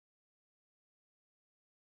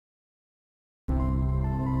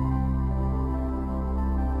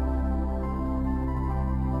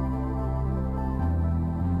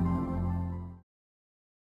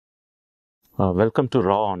Welcome to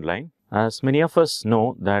Raaonline. As many of us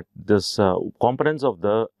know that this components of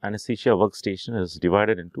the anesthesia workstation is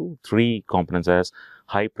divided into three components as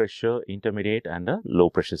high pressure, intermediate and a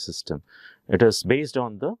low pressure system. It is based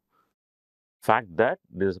on the fact that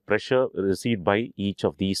there is pressure received by each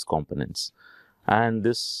of these components. And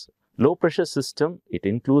this low pressure system, it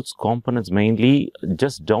includes components mainly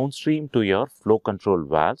just downstream to your flow control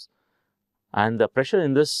valves. And the pressure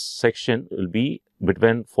in this section will be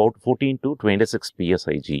between 14 to 26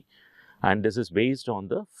 psig, and this is based on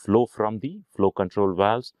the flow from the flow control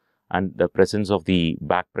valves and the presence of the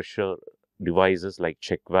back pressure devices like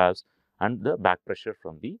check valves and the back pressure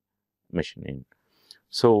from the machine end.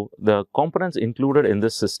 So the components included in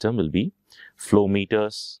this system will be flow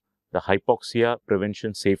meters, the hypoxia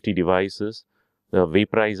prevention safety devices, the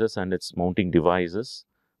vaporizers and its mounting devices,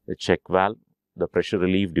 the check valve, the pressure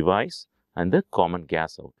relief device and the common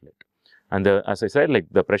gas outlet. And as I said, like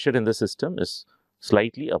the pressure in the system is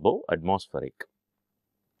slightly above atmospheric.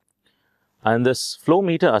 And this flow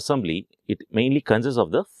meter assembly, it mainly consists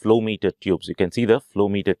of the flow meter tubes. You can see the flow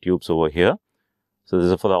meter tubes over here. So this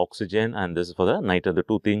is for the oxygen and this is for the nitrous, the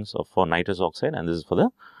two things for nitrous oxide, and this is for the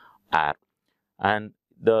air. And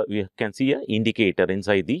we can see an indicator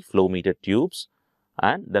inside the flow meter tubes,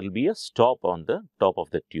 and there will be a stop on the top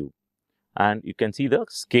of the tube. And you can see the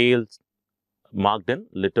scales marked in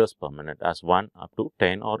liters per minute as 1 up to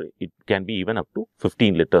 10, or it can be even up to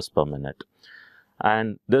 15 liters per minute.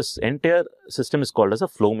 And this entire system is called as a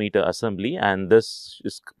flow meter assembly, and this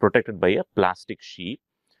is protected by a plastic sheet.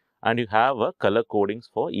 And you have a color codings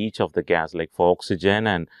for each of the gas, like for oxygen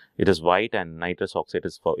and it is white, and nitrous oxide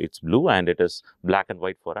is for it's blue, and it is black and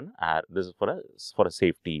white for an air. This is for a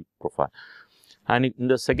safety profile. And in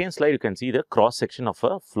the second slide, you can see the cross section of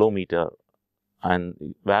a flow meter,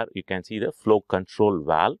 and where you can see the flow control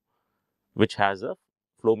valve, which has a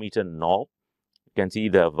flow meter knob. You can see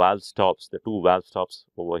the valve stops, the two valve stops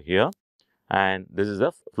over here, and this is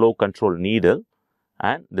a flow control needle,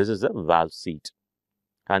 and this is a valve seat.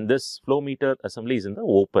 And this flow meter assembly is in the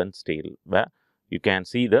open state, where you can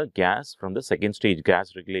see the gas from the second stage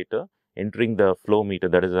gas regulator entering the flow meter,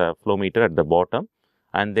 that is a flow meter at the bottom,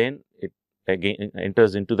 and then it again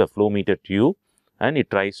enters into the flow meter tube, and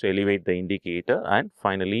it tries to elevate the indicator, and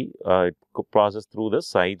finally it passes through the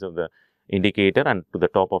sides of the indicator and to the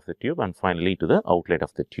top of the tube, and finally to the outlet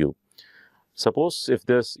of the tube. Suppose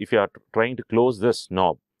if you are trying to close this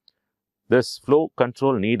knob, this flow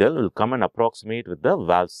control needle will come and approximate with the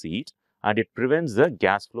valve seat, and it prevents the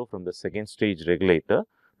gas flow from the second stage regulator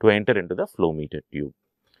to enter into the flow meter tube.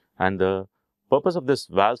 And the purpose of this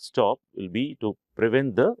valve stop will be to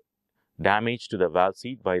prevent the damage to the valve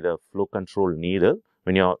seat by the flow control needle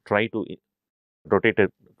when you try to rotate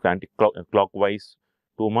it clockwise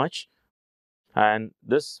too much. And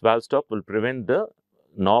this valve stop will prevent the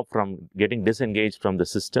knob from getting disengaged from the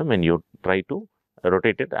system when you try to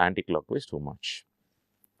rotate it anti-clockwise too much.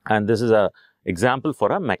 And this is an example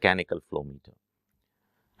for a mechanical flow meter.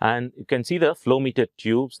 And you can see the flow meter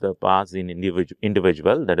tubes, the parts in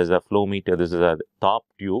individual. That is a flow meter. This is a top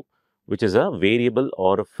tube, which is a variable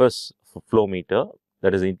orifice flow meter.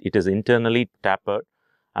 That is, it is internally tapered,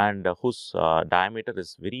 and whose diameter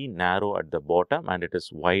is very narrow at the bottom, and it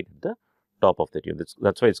is wide at the top of the tube.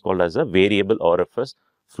 That's why it's called as a variable orifice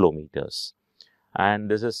flow meters.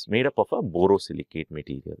 And this is made up of a borosilicate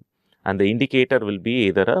material. And the indicator will be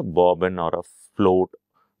either a bobbin or a float,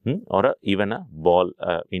 or even a ball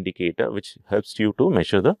indicator, which helps you to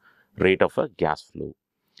measure the rate of a gas flow.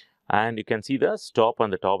 And you can see the stop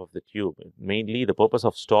on the top of the tube. Mainly the purpose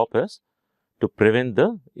of stop is to prevent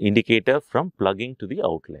the indicator from plugging to the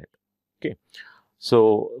outlet. Okay.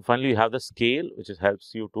 So finally you have the scale, which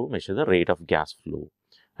helps you to measure the rate of gas flow.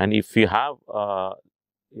 And if you have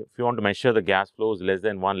if you want to measure the gas flows less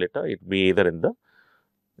than 1 liter, it will be either in the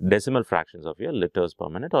decimal fractions of your liters per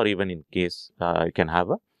minute, or even in case you can have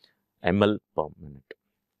a ml per minute.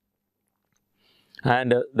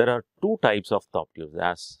 And there are two types of top tubes,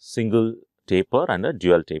 as single taper and a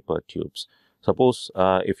dual taper tubes. Suppose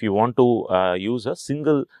if you want to use a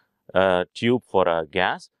single tube for a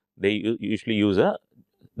gas, they usually use a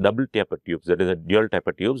double taper tubes, that is a dual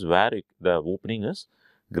taper tubes, where the opening is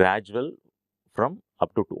gradual from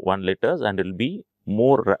up to 1 liters, and it will be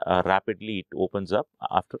more rapidly it opens up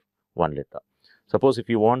after 1 liter. Suppose if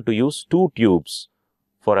you want to use 2 tubes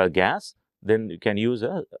for a gas, then you can use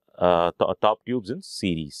a top tubes in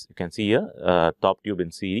series. You can see a top tube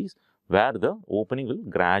in series, where the opening will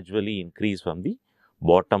gradually increase from the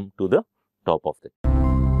bottom to the top of the